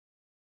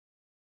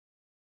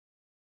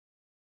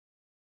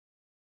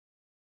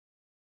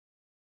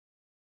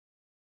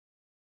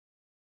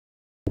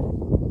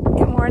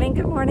morning,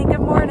 good morning,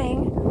 good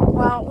morning.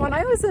 Well, when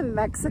I was in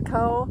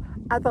Mexico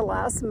at the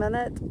last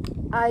minute,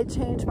 I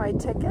changed my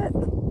ticket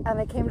and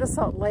I came to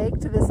Salt Lake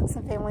to visit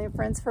some family and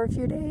friends for a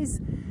few days.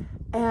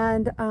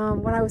 And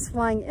when I was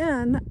flying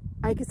in,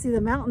 I could see the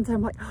mountains.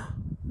 I'm like, oh,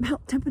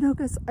 Mount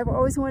Timpanogos, I've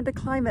always wanted to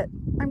climb it.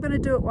 I'm gonna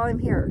do it while I'm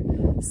here.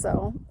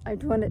 So I'm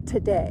doing it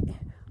today.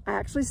 I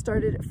actually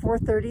started at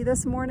 4:30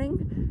 this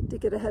morning to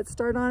get a head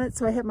start on it.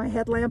 So I had my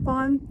headlamp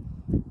on.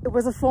 It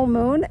was a full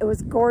moon. It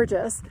was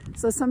gorgeous.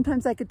 So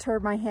sometimes I could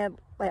turn my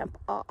headlamp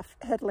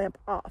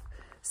off.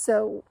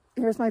 So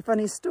here's my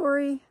funny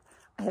story.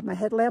 I had my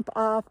headlamp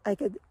off. I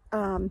could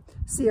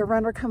see a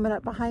runner coming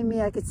up behind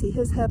me. I could see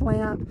his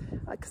headlamp,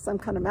 some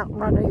kind of mountain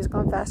runner. He was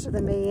going faster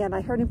than me, and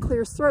I heard him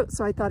clear his throat.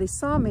 So I thought he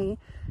saw me,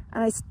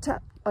 and I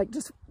stepped like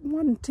just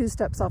 1-2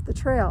 steps off the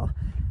trail.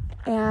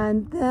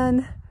 And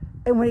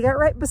when he got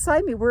right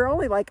beside me, we were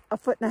only like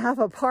 1.5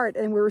 feet apart,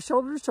 and we were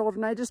shoulder to shoulder,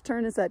 and I just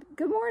turned and said,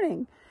 "Good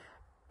morning."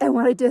 And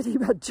when I did, he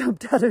about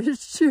jumped out of his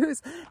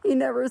shoes. He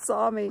never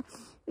saw me.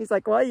 He's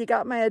like, "Well, you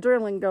got my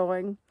adrenaline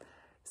going."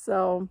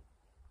 So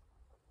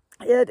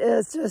it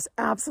is just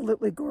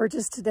absolutely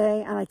gorgeous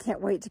today, and I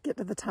can't wait to get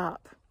to the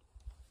top.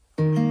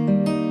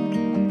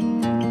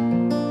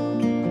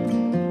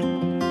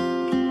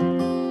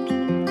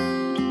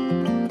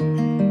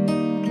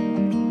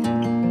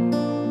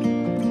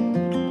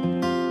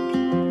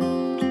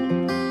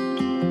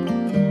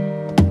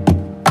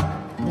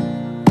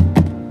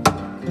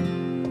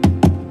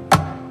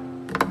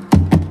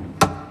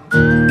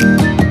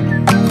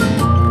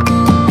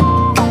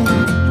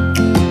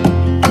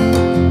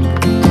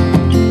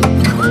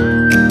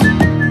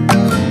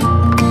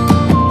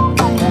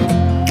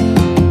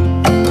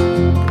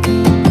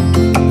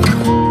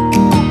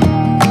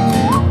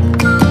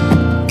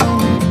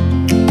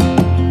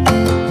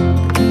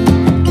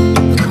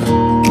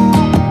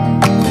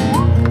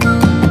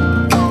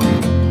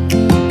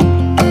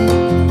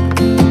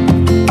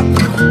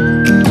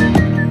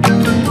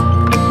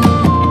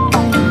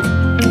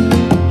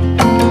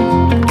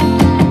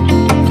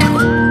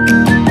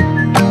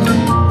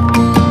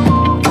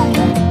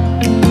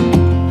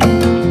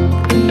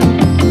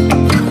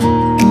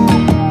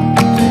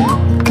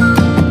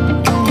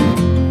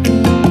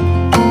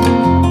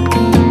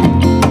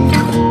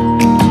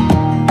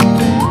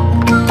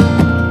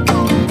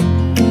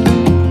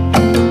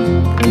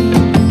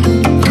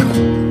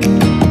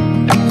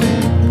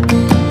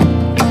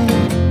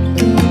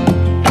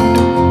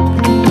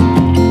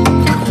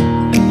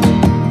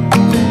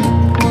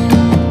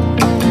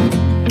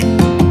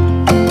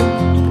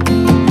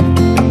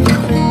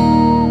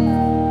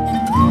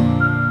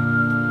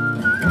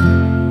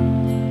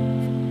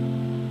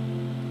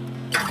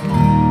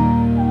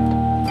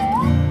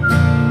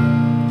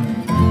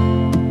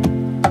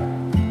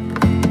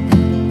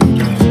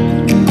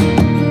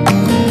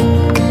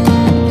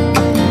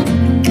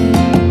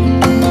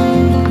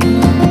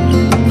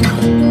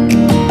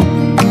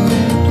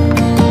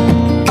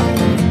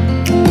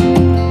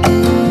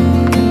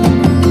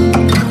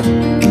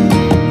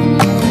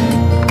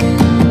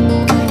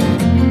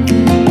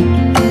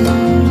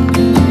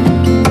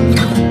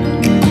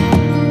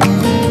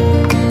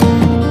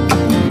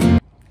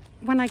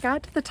 When I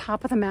got to the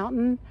top of the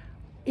mountain,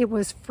 it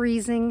was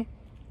freezing,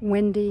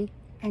 windy,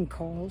 and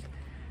cold.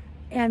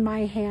 And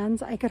my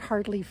hands, I could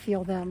hardly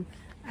feel them.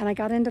 And I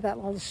got into that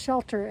little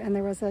shelter, and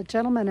there was a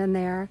gentleman in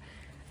there,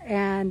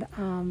 and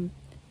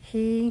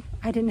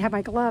I didn't have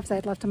my gloves. I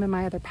had left them in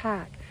my other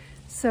pack.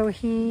 So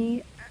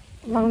he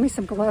loaned me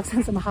some gloves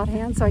and some hot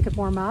hands so I could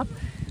warm up.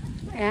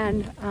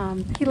 And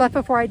he left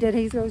before I did.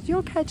 He goes,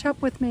 "You'll catch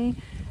up with me."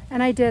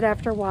 And I did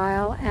after a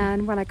while.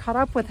 And when I caught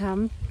up with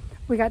him,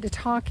 we got to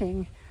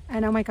talking.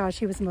 And oh my gosh,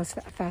 he was the most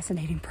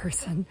fascinating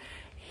person.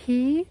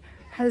 He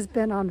has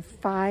been on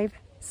 5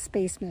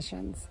 space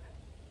missions.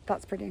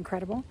 That's pretty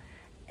incredible.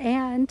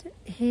 And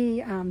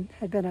he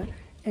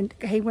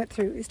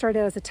he started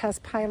as a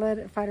test pilot,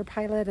 a fighter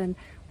pilot, and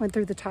went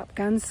through the Top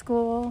Gun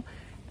school,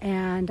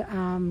 and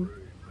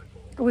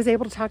was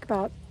able to talk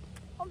about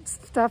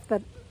stuff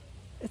that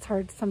it's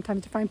hard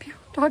sometimes to find people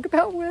to talk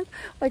about with.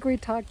 Like we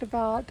talked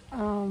about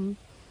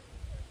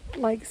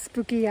like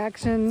spooky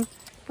action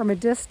from a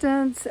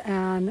distance,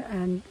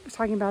 and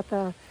talking about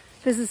the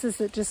physicist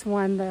that just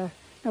won the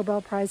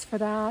Nobel Prize for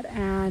that,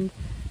 and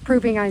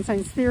proving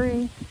Einstein's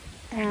theory.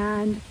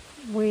 And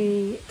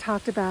we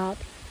talked about,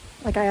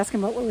 like I asked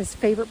him what were his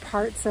favorite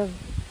parts of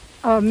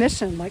a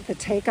mission, like the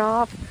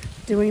takeoff,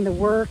 doing the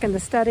work and the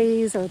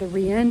studies, or the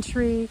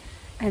re-entry.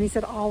 And he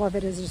said all of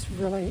it is just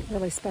really,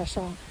 really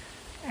special.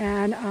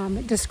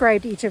 And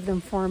described each of them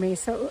for me.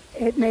 So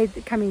it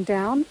made coming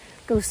down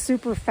go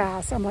super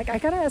fast. I'm like, I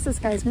gotta ask this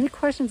guy as many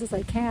questions as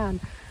I can.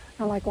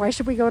 I'm like, why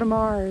should we go to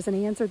Mars? And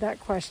he answered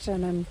that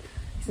question. And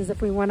he says, if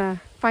we want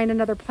to find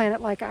another planet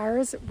like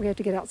ours, we have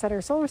to get outside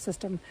our solar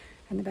system.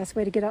 And the best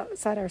way to get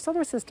outside our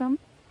solar system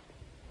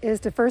is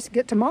to first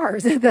get to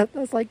Mars.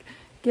 That's like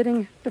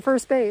getting to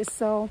first base.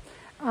 So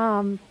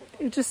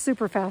it's just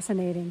super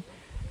fascinating.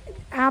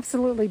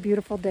 Absolutely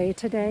beautiful day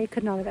today.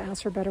 Could not have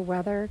asked for better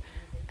weather,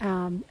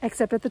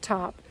 except at the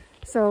top.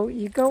 So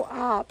you go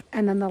up,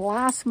 and then the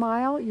last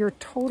mile, you're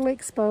totally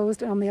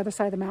exposed. On the other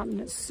side of the mountain,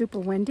 it's super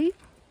windy.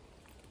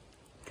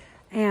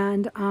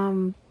 And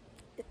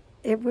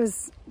it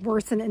was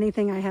worse than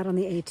anything I had on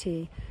the AT.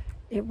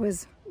 It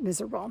was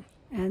miserable.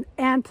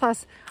 And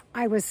plus,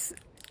 I was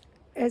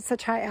at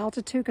such high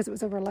altitude because it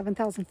was over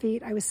 11,000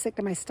 feet. I was sick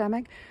to my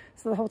stomach.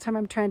 So the whole time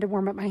I'm trying to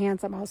warm up my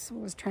hands, I'm also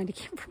was trying to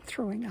keep from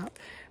throwing up.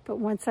 But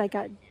once I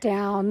got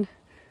down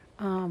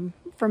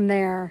from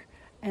there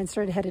and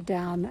started headed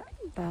down,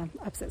 the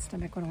upset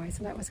stomach went away.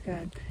 So that was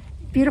good.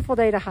 Beautiful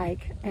day to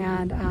hike.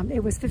 And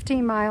it was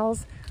 15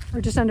 miles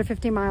or just under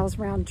 15 miles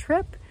round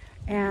trip.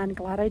 And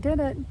glad I did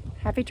it.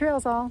 Happy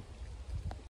trails all.